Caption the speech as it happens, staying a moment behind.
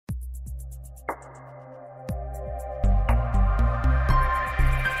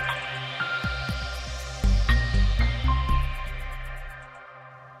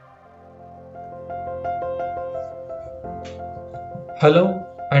Hello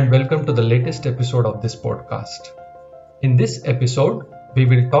and welcome to the latest episode of this podcast. In this episode, we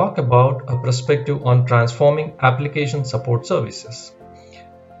will talk about a perspective on transforming application support services.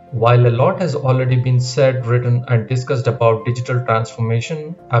 While a lot has already been said, written, and discussed about digital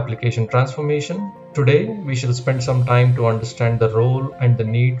transformation, application transformation, today we shall spend some time to understand the role and the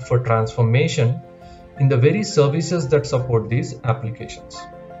need for transformation in the very services that support these applications.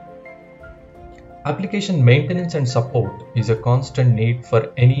 Application maintenance and support is a constant need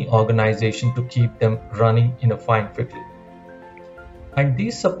for any organization to keep them running in a fine fitting. And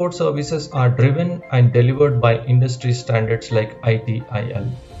these support services are driven and delivered by industry standards like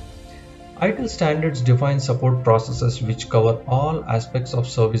ITIL. ITIL standards define support processes which cover all aspects of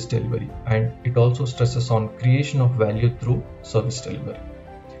service delivery, and it also stresses on creation of value through service delivery.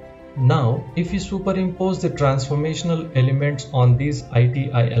 Now, if we superimpose the transformational elements on these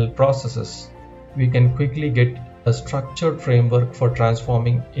ITIL processes, we can quickly get a structured framework for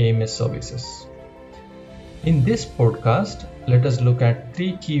transforming AMS services. In this podcast, let us look at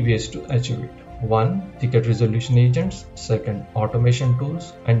three key ways to achieve it. One, ticket resolution agents. Second, automation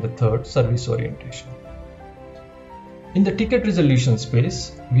tools. And the third, service orientation. In the ticket resolution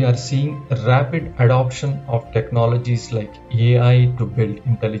space, we are seeing a rapid adoption of technologies like AI to build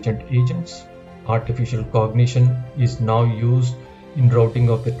intelligent agents. Artificial cognition is now used in routing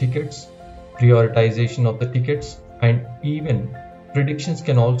of the tickets, prioritization of the tickets, and even predictions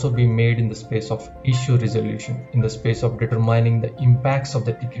can also be made in the space of issue resolution, in the space of determining the impacts of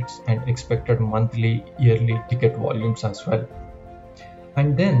the tickets and expected monthly, yearly ticket volumes as well.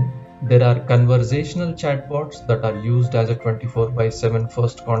 And then there are conversational chatbots that are used as a 24/7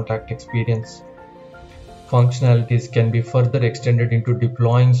 first contact experience. Functionalities can be further extended into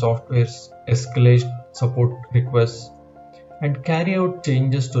deploying softwares, escalate support requests, and carry out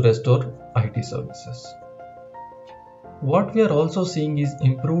changes to restore IT services. What we are also seeing is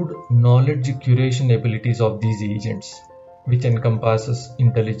improved knowledge curation abilities of these agents, which encompasses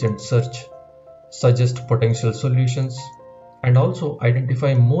intelligent search, suggest potential solutions, and also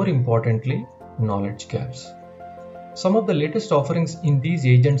identify, more importantly, knowledge gaps. Some of the latest offerings in these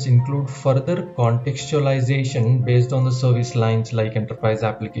agents include further contextualization based on the service lines like enterprise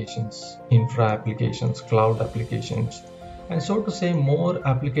applications, infra applications, cloud applications, and so to say more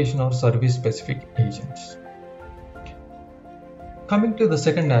application or service specific agents. Coming to the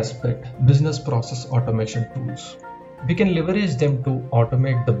second aspect, business process automation tools. We can leverage them to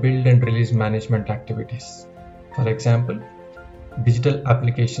automate the build and release management activities. For example, digital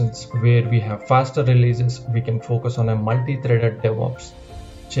applications where we have faster releases, we can focus on a multi-threaded DevOps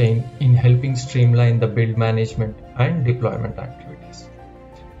chain in helping streamline the build management and deployment activities.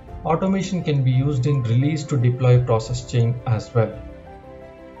 Automation can be used in release to deploy process chain as well.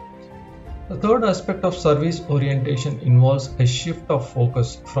 The third aspect of service orientation involves a shift of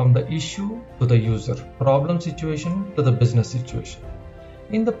focus from the issue to the user, problem situation to the business situation.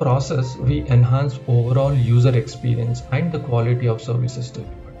 In the process, we enhance overall user experience and the quality of services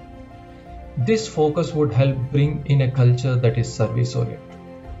delivered. This focus would help bring in a culture that is service oriented.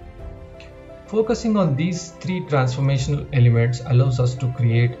 Focusing on these three transformational elements allows us to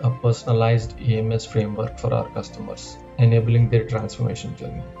create a personalized AMS framework for our customers, enabling their transformation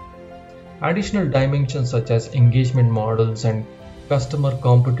journey. Additional dimensions such as engagement models and customer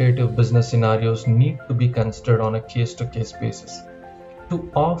competitive business scenarios need to be considered on a case-to-case basis to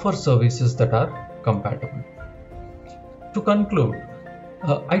offer services that are compatible. To conclude,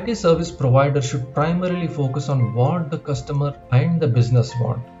 IT service provider should primarily focus on what the customer and the business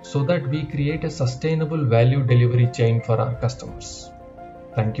want so that we create a sustainable value delivery chain for our customers.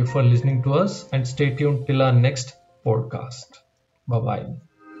 Thank you for listening to us and stay tuned till our next podcast. Bye-bye.